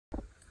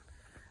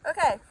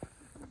Okay.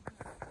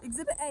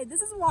 Exhibit A.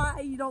 This is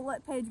why you don't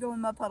let Paige go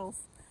in mud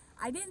puddles.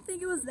 I didn't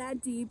think it was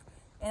that deep,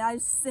 and I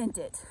sent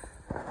it.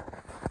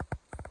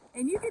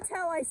 And you can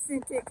tell I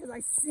sent it because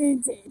I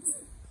sent it.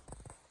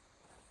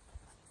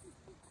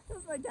 That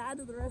was my dad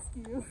to the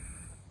rescue.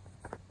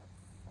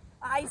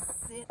 I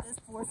sent this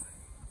poor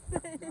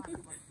thing.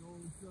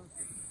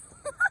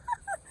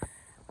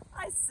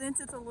 I sent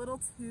it a little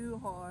too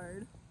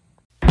hard.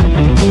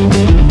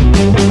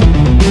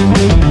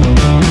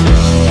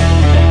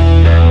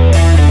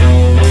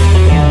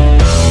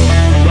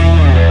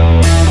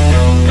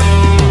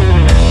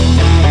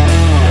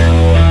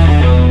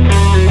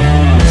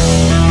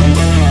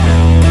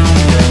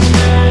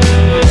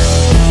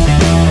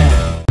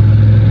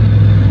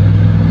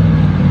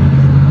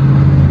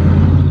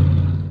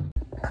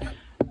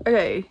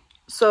 Okay,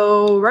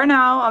 so right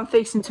now I'm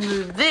fixing to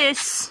move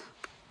this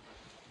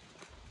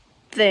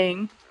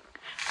thing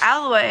out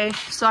of the way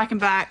so I can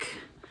back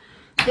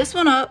this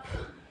one up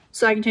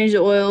so I can change the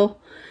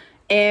oil,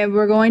 and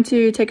we're going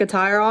to take a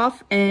tire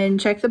off and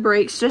check the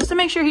brakes just to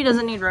make sure he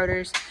doesn't need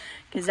rotors,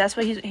 because that's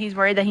what he's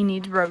worried that he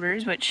needs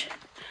rotors, which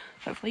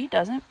hopefully he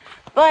doesn't.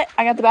 But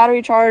I got the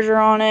battery charger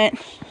on it.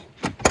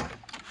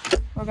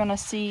 We're gonna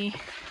see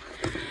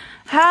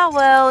how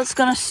well it's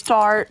gonna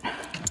start.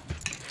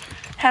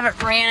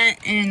 Haven't ran it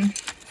in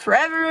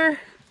forever.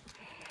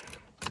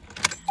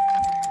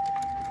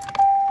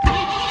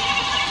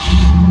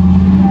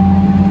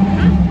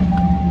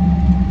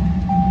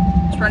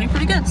 It's running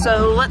pretty good.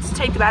 So let's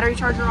take the battery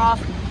charger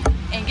off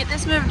and get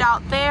this moved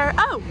out there.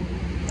 Oh,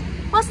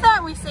 what's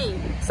that we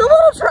see? It's a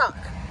little truck.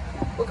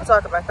 We'll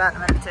talk about that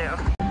in a minute too.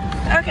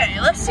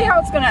 Okay, let's see how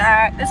it's gonna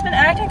act. It's been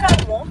acting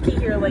kind of wonky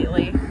here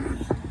lately.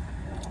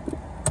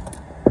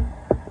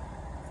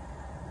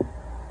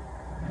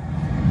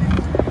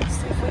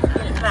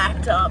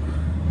 Backed up.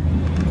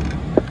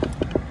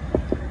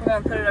 We're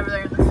gonna put it over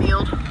there in the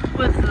field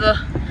with the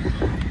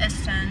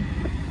S10.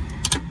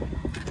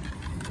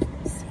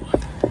 Let's see.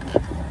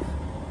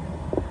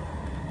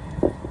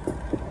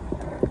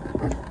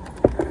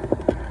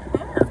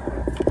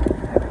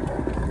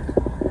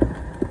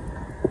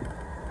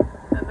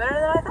 Yeah. Better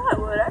than I thought it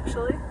would,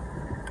 actually.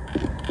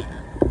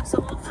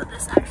 So we'll put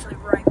this actually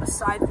right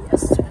beside the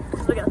S10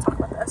 because we gotta talk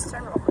about the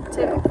S10 real quick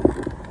too.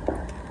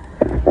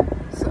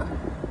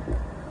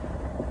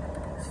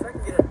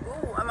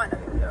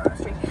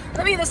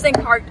 Let me get this thing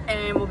parked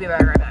and we'll be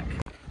right back.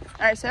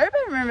 Alright, so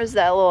everybody remembers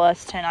that little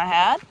S10 I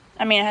had.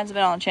 I mean, it hasn't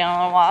been on the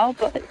channel in a while,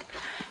 but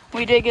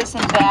we did get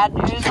some bad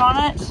news on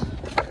it.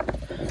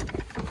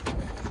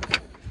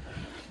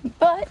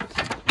 But,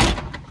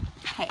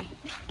 hey,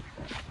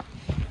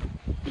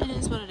 it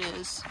is what it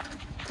is.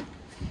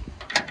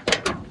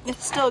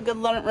 It's still a good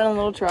running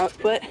little truck,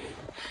 but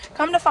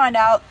come to find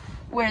out,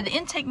 where the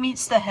intake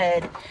meets the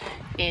head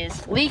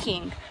is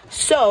leaking.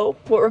 So,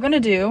 what we're going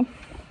to do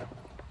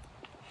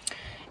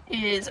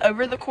is,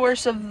 over the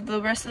course of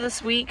the rest of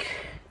this week,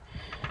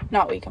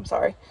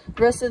 the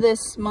rest of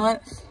this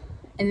month,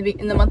 in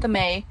the month of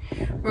May,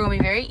 we're going to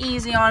be very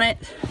easy on it,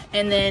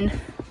 and then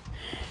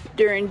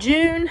during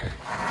June,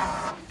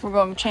 we're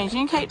going to change the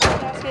intake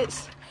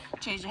gaskets,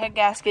 change the head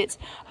gaskets.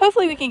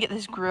 Hopefully we can get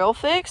this grill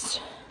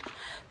fixed,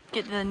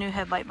 get the new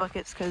headlight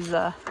buckets because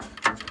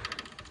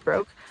it's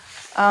broke,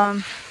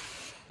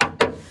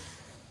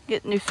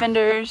 get new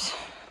fenders.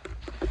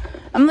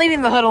 I'm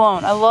leaving the hood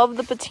alone. I love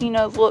the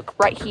patina look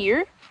right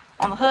here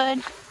on the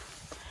hood.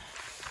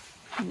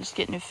 And just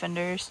get new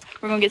fenders.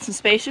 We're going to get some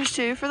spacers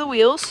too for the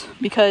wheels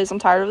because I'm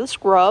tired of the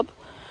scrub.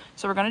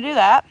 So we're going to do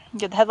that.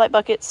 Get the headlight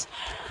buckets.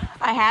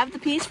 I have the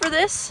piece for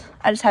this.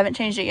 I just haven't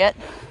changed it yet.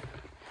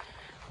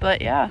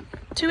 But yeah,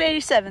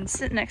 287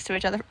 sitting next to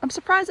each other. I'm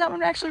surprised that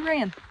one actually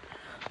ran.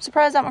 I'm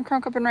surprised that one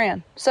crunk up and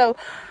ran. So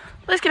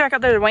let's get back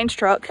out there to Wayne's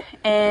truck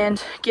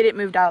and get it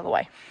moved out of the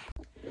way.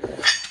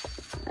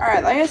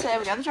 Alright, like I said,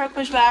 we got the truck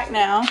pushed back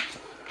now.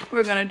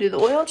 We're going to do the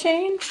oil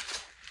change.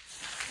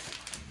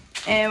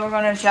 And we're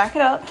going to jack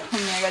it up. I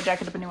mean, I got to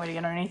jack it up anyway to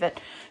get underneath it.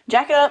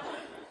 Jack it up,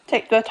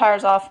 take the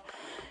tires off.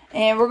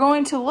 And we're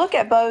going to look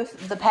at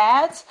both the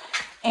pads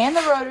and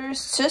the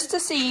rotors just to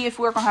see if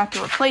we're going to have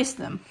to replace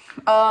them.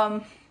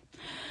 Come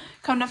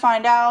to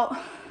find out,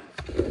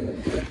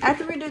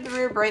 after we did the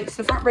rear brakes,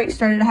 the front brakes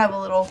started to have a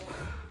little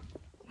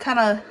kind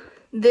of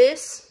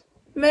this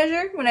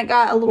measure when it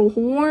got a little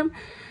warm.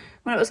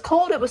 When it was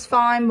cold, it was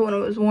fine, but when it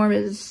was warm,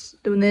 it was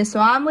doing this. So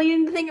I'm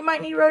leaning to think it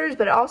might need rotors,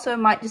 but it also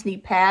might just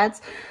need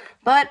pads.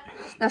 But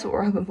that's what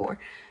we're hoping for.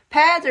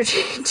 Pads are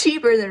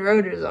cheaper than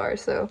rotors are,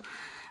 so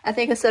I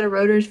think a set of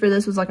rotors for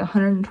this was like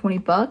 120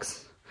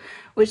 bucks,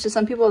 which to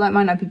some people that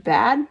might not be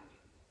bad.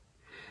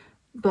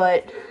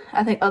 But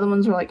I think other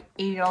ones are like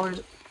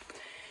 $80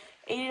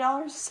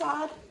 a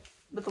side.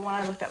 But the one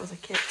I looked at was a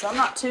kit, so I'm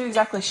not too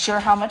exactly sure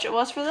how much it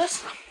was for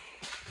this.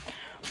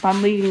 But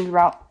I'm leading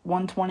about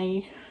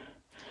 120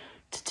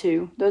 to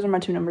 2. Those are my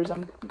two numbers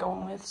I'm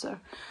going with. So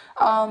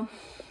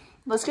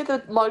let's get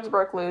the lugs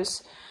broke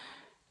loose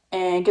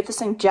and get this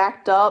thing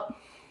jacked up,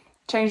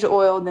 change the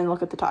oil, and then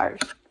look at the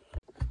tires.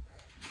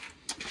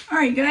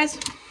 Alright, you guys,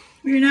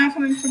 We're now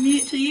coming from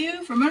you to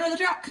you from under the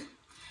truck.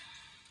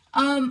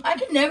 I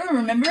can never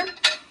remember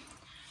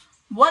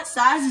what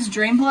size this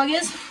drain plug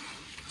is.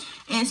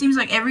 And it seems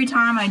like every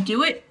time I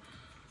do it,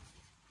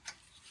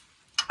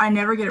 I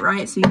never get it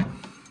right. See?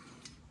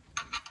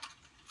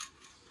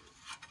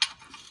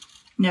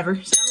 Never.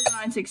 So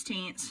that was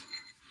 9/16.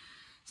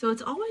 So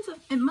it's always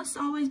it must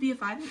always be a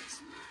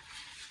 5/8.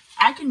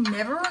 I can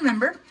never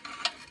remember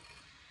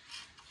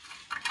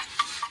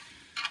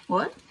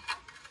what?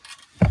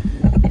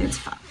 It's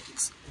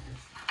 5/8.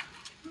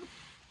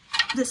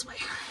 This way.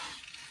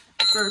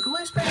 Vertical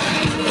loose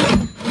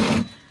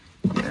band.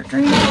 Get our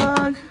drain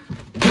plug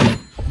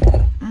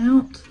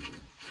out.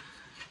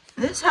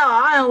 This is how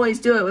I always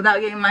do it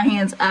without getting my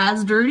hands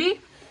as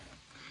dirty.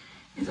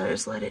 Is I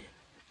just let it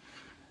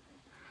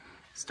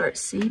start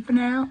seeping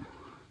out.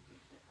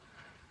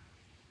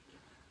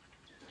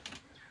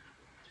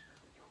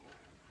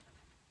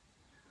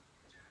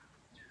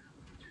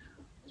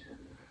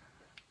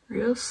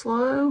 Real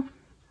slow,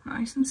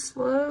 nice and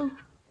slow.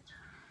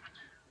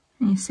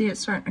 And you see it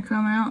starting to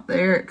come out.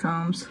 There it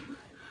comes.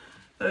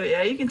 Oh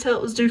yeah, you can tell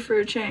it was due for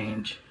a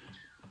change.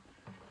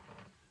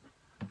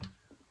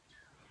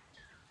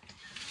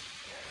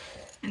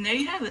 And there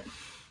you have it.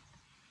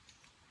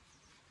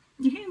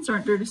 Your hands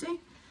aren't dirty, see?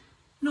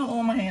 No oil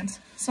on my hands.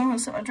 So I'm gonna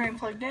set my drain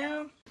plug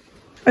down.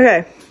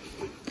 Okay,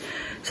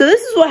 so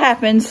this is what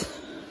happens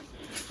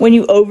when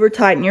you over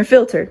tighten your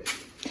filter.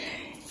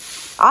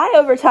 I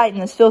over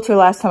tightened this filter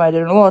last time I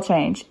did an oil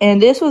change,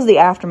 and this was the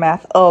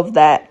aftermath of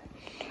that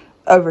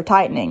over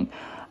tightening.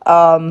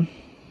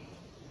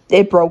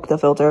 It broke the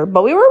filter,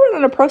 but we were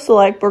running a Pro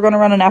Select. We're gonna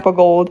run an Apple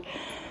Gold.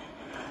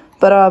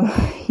 But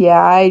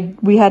yeah,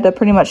 we had to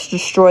pretty much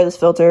destroy this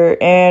filter,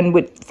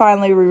 and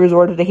finally we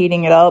resorted to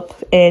heating it up,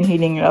 and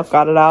heating it up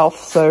got it off.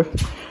 So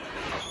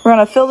we're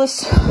gonna fill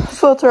this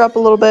filter up a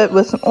little bit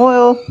with some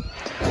oil.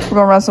 We're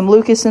gonna run some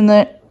Lucas in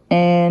it,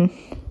 and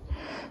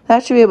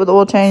that should be able to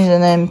oil change.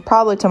 And then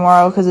probably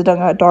tomorrow, because it done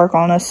got dark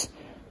on us,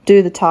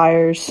 do the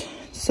tires.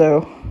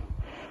 So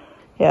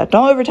yeah,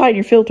 don't over tighten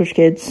your filters,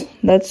 kids.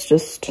 That's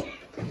just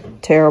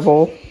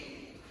terrible.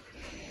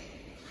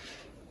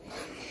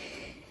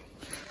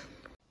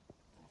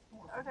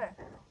 Okay.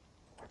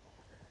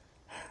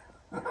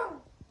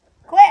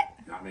 Quit!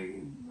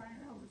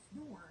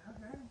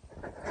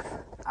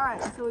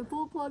 Alright, so we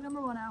pulled plug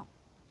number 1 out.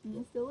 And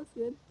it still looks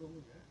good.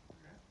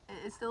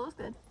 It still looks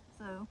good.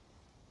 So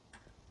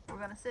we're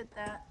gonna sit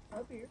that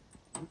up here.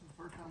 This is the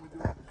first time we do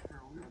this,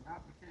 girl. We're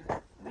not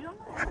mechanics. We don't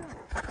know.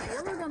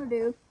 What we're gonna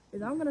do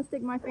is I'm gonna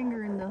stick my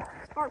finger in the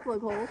spark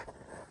plug hole.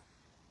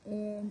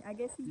 And I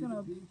guess he's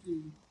gonna...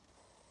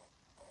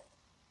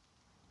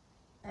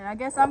 And I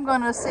guess I'm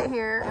gonna sit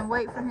here and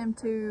wait for him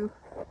to...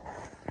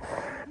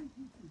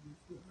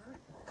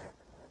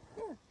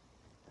 Yeah.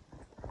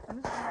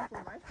 I'm just gonna have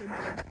to wipe him.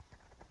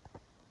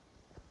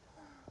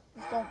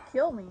 Just don't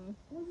kill me.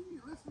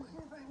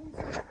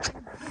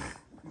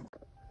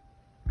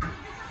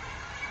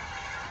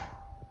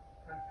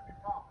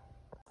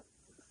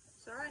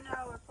 So right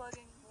now we're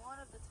plugging one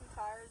of the 2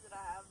 tires that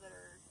I have that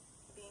are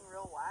being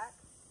real whack.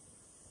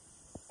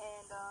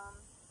 And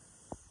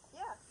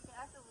yeah, you can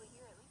actively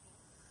hear it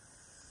leaking.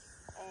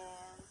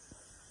 And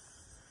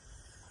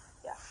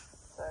yeah,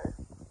 so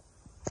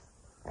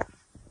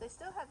they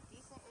still have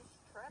decent-ish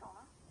tread on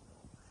them.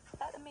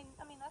 That, I mean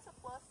that's a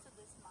plus to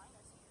this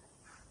minus here.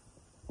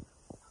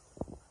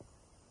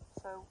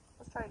 So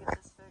let's try to get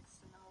this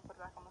fixed, and then we'll put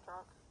it back on the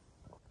truck.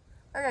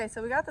 Okay,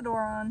 so we got the door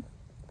on.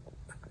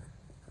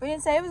 We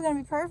didn't say it was gonna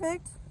be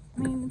perfect. I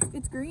mean,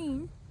 it's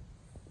green.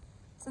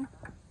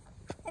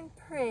 And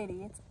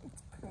pretty. It's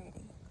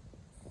pretty.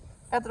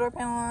 Got the door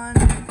panel on.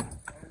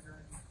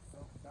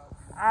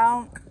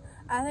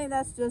 I think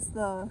that's just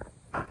the,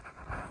 I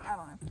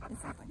don't know,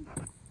 it's something.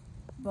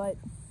 But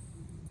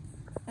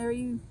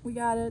we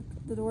got it.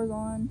 The door's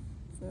on.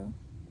 So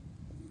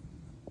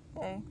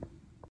okay.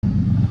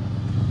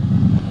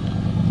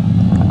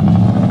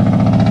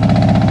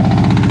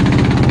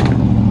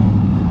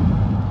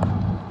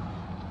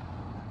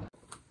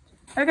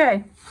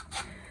 Okay.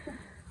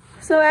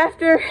 So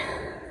after,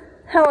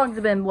 how long's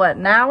it been? What,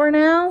 an hour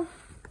now?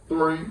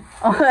 3.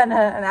 An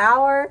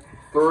hour?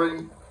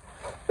 3.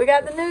 We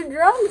got the new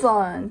drums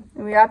on.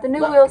 And we got the new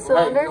wheel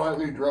cylinder. Hey, you got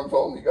new drums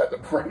on, you got the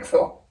brakes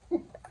on.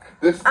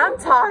 I'm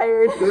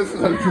tired. This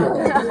is a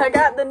drum. I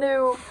got the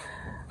new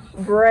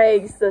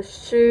brakes, the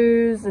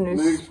shoes, the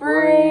new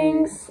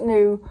springs,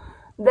 new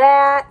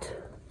that.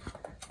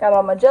 Got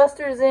all my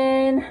adjusters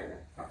in.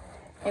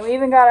 And we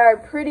even got our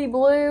pretty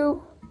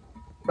blue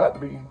About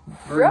to be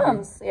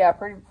drums. Yeah,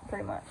 pretty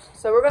much.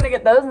 So we're going to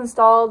get those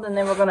installed, and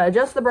then we're going to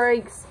adjust the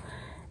brakes.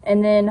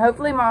 And then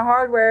hopefully my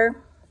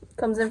hardware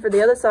comes in for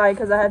the other side,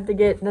 because I had to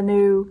get the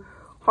new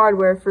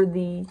hardware for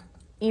the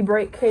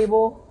e-brake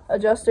cable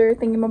adjuster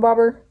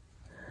thingamabobber,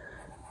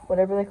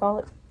 whatever they call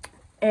it,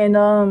 and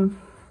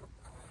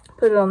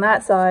put it on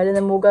that side, and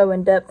then we'll go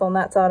in depth on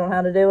that side on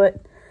how to do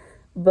it.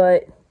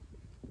 But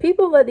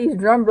people let these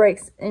drum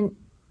brakes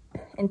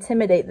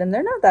intimidate them.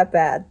 They're not that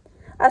bad.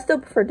 I still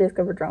prefer disc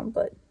over drum,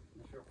 but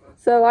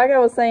So like I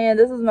was saying,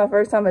 this is my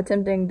first time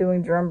attempting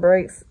doing drum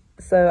brakes.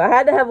 So I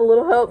had to have a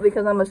little help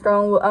because I'm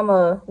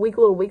a weak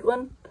little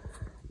weakling.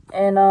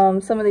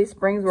 And some of these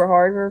springs were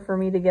harder for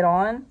me to get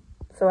on.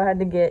 So I had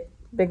to get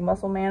big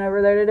muscle man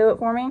over there to do it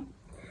for me.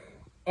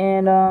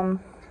 And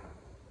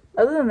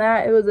other than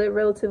that, it was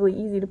relatively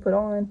easy to put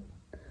on.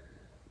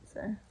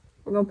 So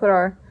we're gonna put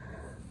our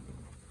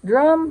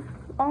drum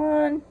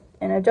on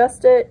and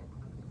adjust it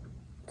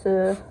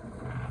to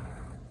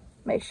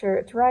make sure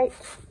it's right,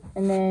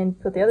 and then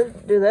do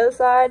the other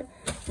side,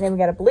 and then we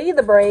gotta bleed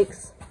the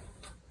brakes,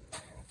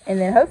 and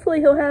then hopefully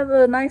he'll have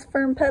a nice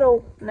firm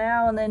pedal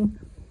now, and then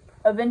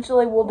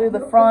eventually we'll do the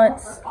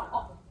fronts.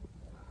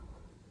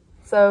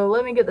 So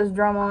let me get this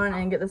drum on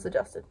and get this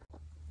adjusted.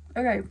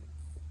 Okay,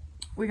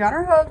 we got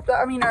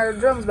our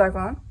drums back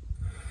on.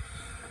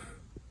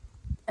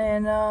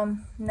 And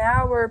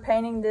now we're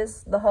painting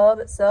the hub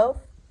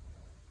itself.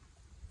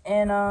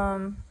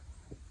 And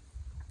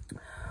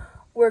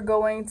we're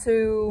going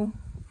to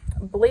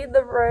bleed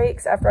the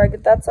brakes after I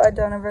get that side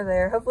done over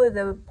there. Hopefully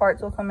the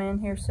parts will come in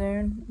here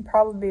soon. It'll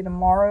probably be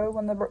tomorrow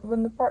when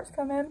the parts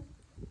come in.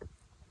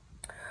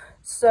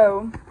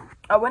 So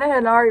I went ahead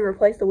and already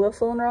replaced the wheel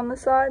cylinder on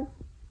this side,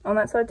 on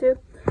that side too.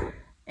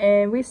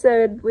 And we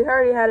said we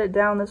already had it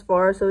down this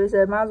far, so we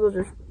said might as well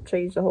just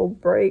change the whole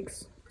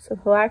brakes. So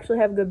he'll actually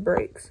have good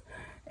brakes.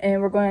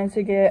 And we're going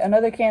to get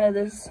another can of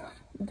this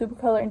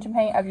dual-color engine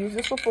paint. I've used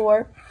this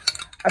before.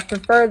 I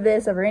prefer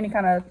this over any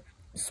kind of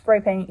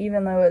spray paint,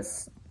 even though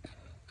it's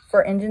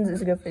for engines,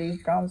 it's good for these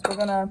drums. We're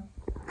gonna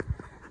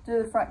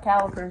do the front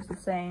calipers the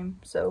same.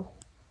 So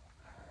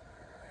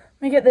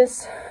let me get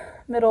this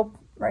middle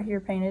right here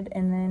painted,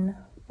 and then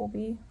we'll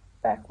be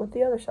back with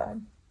the other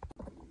side.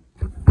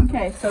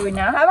 Okay, so we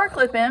now have our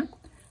clip in.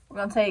 We're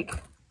gonna take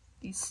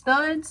these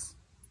studs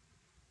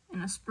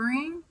and the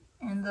spring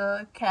and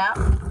the cap,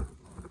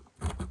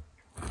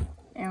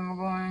 and we're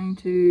going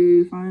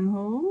to find the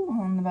hole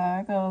on the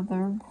back of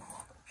the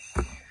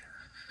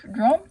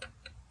drum.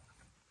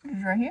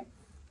 It's right here.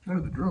 No,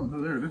 the drums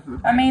are there. This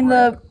is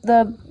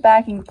the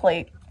backing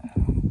plate.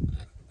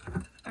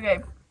 Okay.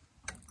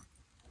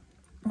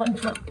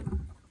 Look.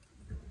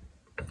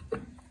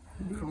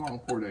 Come on,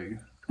 poor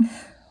Dave.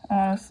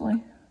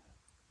 Honestly.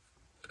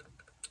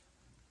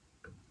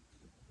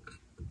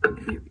 Here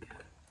we go.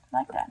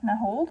 Like that. Now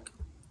hold.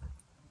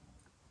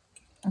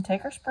 And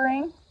take our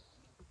spring.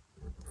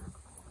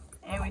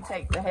 And we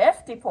take the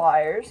hefty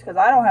pliers, because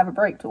I don't have a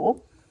brake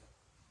tool.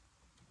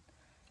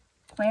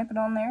 Clamp it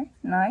on there.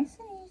 Nice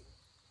and easy.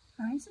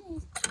 Nice and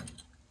easy.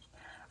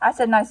 I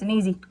said nice and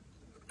easy.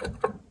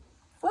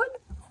 Good.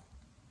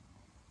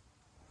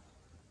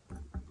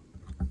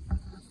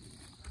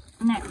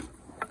 Now,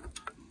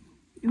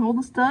 you hold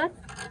the stud.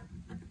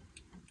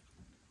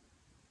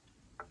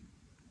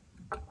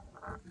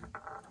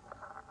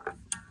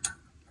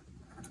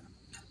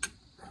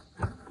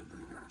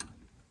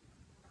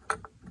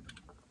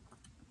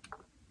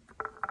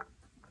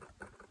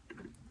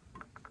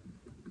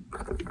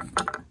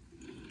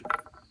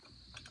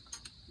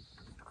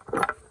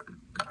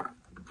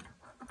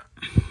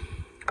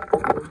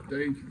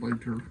 Days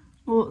later.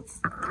 Well, it's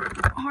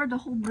hard to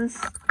hold this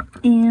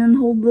and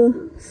hold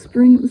the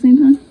spring at the same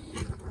time.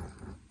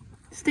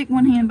 Stick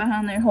one hand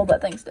behind there and hold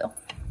that thing still.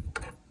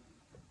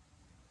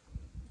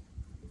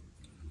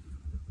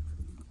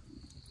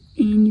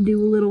 And you do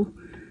a little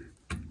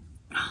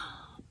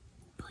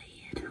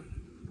bleed.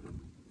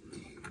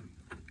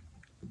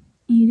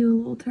 And you do a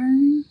little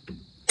turn.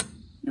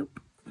 Nope.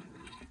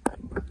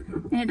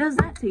 And it does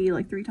that to you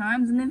like 3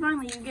 times, and then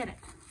finally you get it.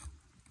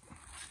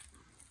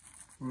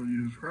 Well,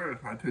 you just scratch.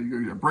 I tell you, go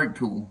get a brake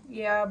tool.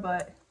 Yeah,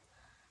 but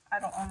I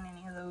don't own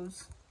any of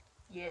those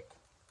yet.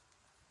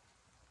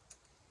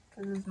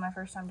 Because this is my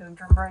first time doing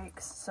drum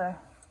brakes, so.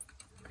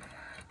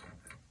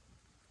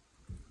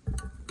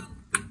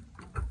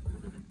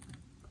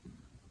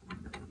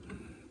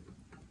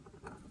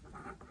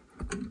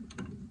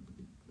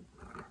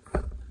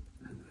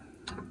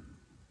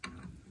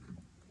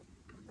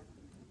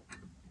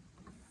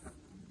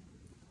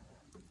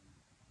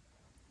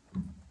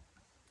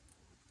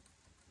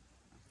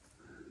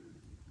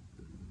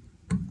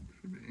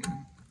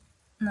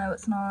 No,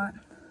 it's not.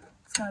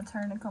 It's gonna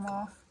turn and come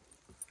off.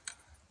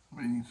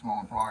 We need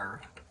smaller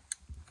pliers.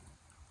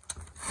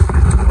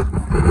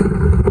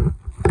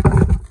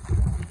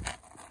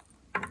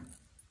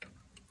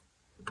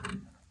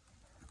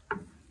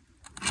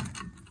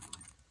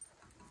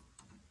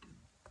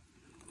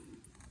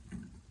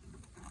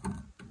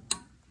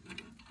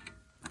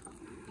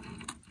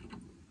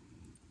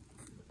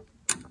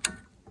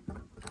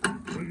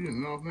 What are you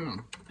getting it off now?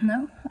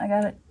 No, I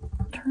got it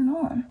turn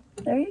on.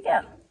 There you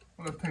go.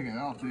 Well, let's take it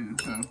out too.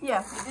 So.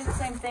 Yeah, you do the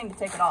same thing to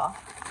take it off.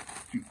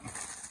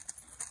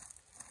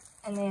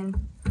 And then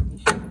you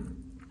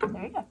should.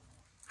 There you go.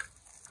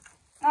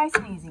 Nice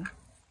and easy.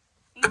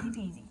 Easy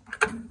peasy.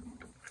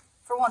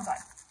 For one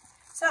side.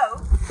 So,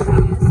 we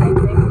do the same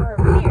thing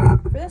for over here,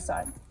 for this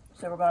side.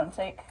 So we're going to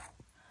take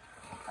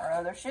our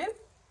other shoe.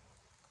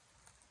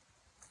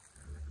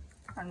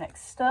 Our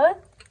next stud.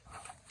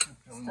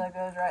 Stud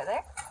goes right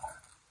there.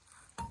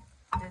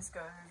 this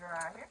goes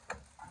right here.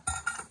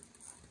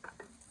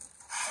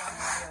 And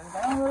it goes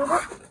down a little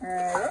bit. Right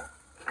there.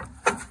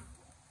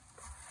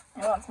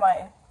 And once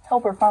my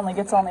helper finally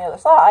gets on the other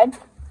side,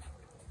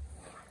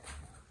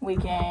 we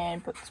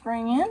can put the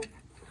spring in.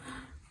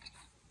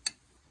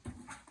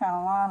 Kind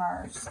of line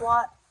our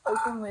slot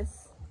open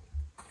with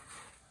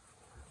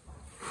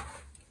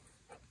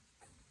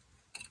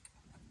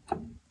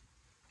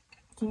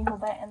Can you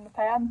hold that in the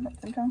pad at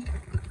the same time?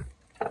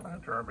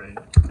 That's our baby.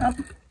 Oh,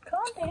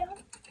 calm down.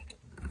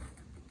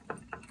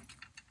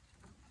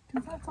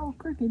 Because that's all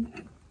crooked.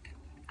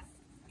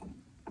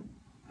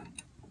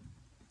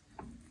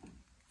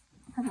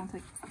 I'm going to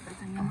take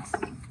everything else.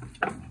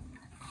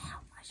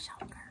 Ow, my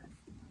shoulder.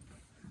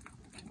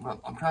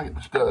 Well, I'm trying to get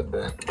the stud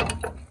back.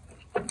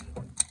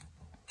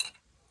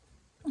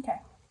 Okay.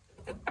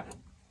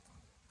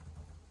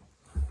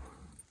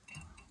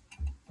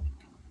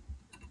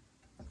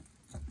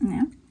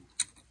 Now,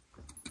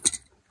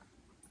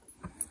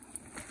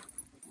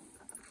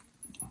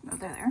 go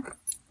there.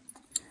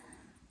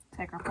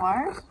 Take our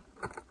pliers.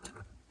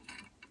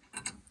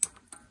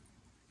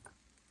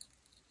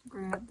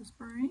 Grab the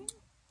spring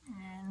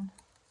and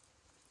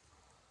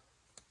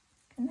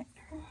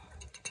connector.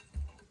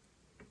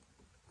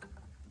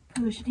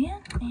 Push it in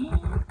and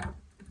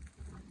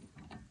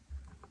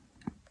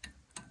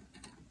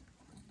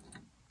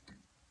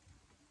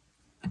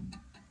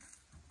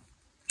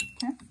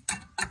okay.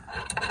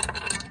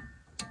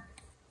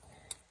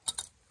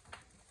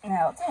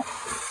 Now it's in.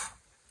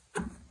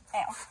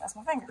 Ow, that's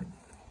my finger.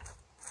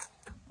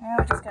 Now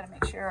we just gotta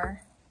make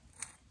sure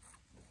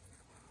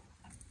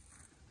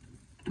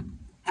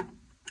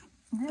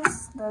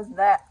this does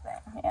that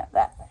thing. Yeah,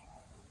 that thing.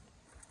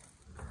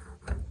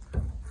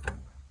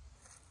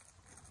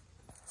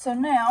 So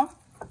now,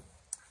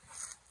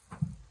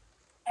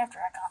 after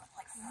I got it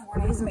like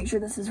 4 days to make sure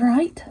this is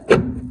right,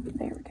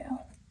 there we go.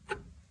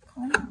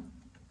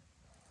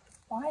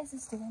 Why is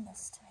this doing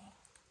this to me?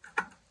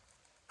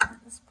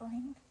 The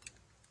spring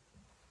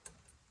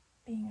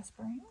being a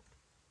spring.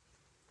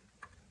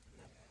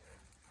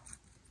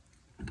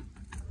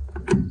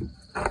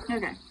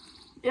 Okay,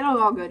 it'll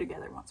all go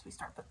together once we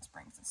start putting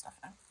springs and stuff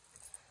in.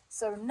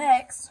 So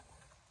next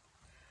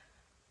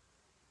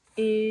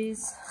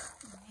is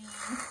the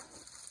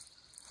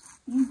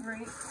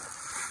e-brake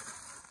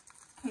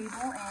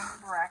cable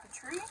and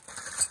bracketry.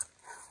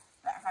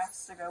 That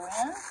has to go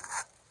in.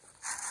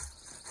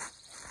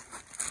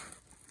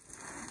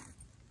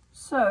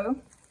 So,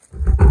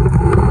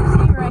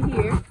 see right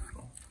here,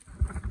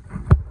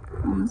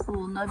 on this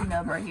little nubby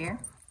nub right here,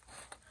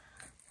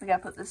 we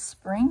gotta put this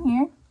spring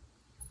here,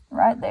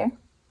 right there.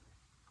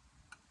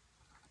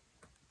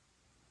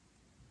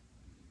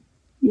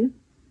 Yeah.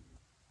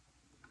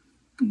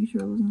 Making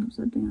sure I wasn't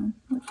upside down.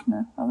 Let you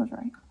know I was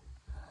right.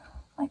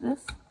 Like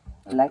this,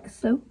 like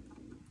so.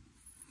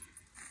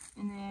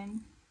 And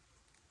then,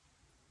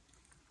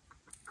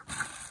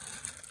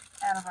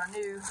 out of our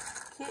new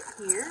kit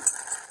here,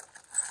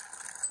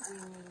 we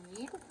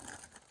need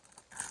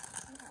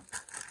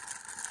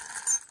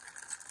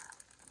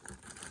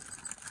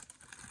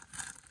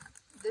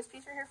this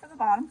piece right here for the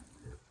bottom.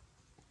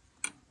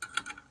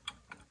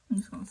 I'm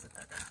just going to set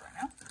that there right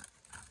now.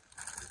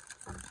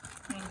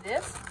 We need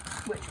this,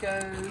 which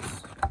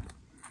goes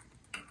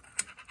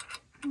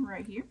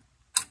right here.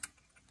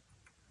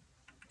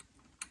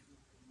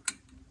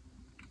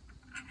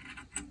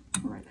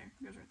 Right there.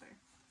 Goes right there.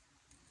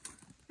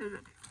 Goes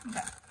right there.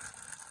 Okay.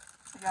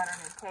 We got our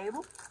new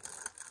cable.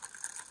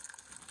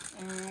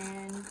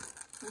 And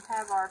we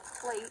have our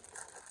plate,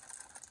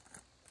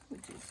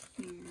 which is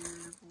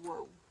here.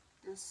 Whoa.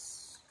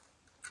 This.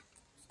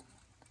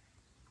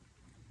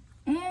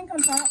 And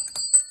comes out.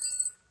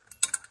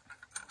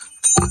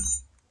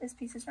 This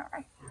piece is not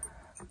right.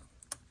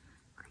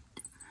 Great.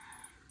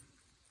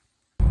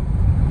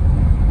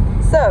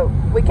 So,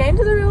 we came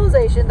to the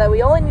realization that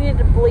we only needed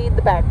to bleed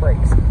the back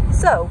brakes.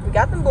 So, we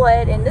got them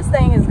bled, and this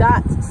thing has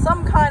got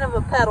some kind of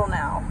a pedal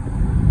now.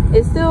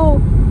 It's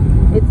still,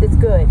 it's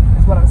good,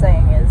 is what I'm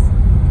saying is.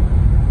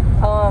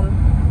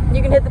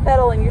 You can hit the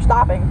pedal and you're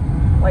stopping.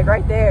 Like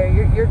right there,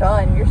 you're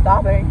done, you're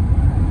stopping.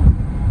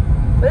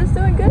 But it's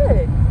doing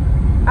good.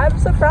 I'm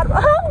so proud of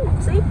it. Oh,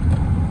 see?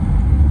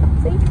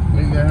 See?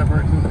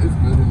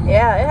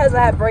 Yeah, it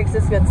hasn't had brakes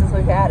this good since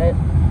we've had it.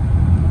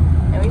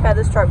 And we've had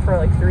this truck for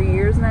like 3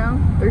 years now.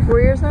 3, 4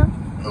 years now?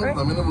 Oh, right?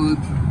 I'm in the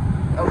woods.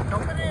 Oh,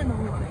 don't put it in the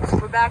woods.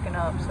 We're backing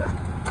up, so.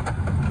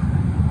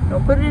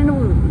 Don't put it in the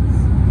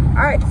woods.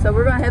 Alright, so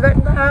we're gonna head back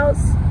to the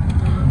house.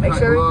 Make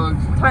sure we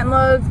tighten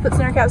lugs, put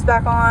center caps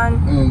back on.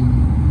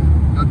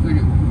 I'll take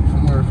it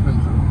somewhere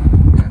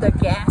expensive. The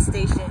gas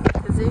station.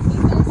 Because if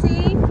you can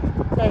see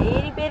that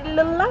itty bitty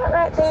little light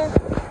right there,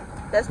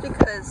 that's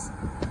because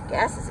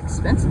gas is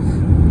expensive.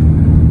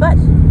 But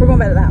we're going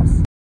back to the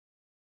house.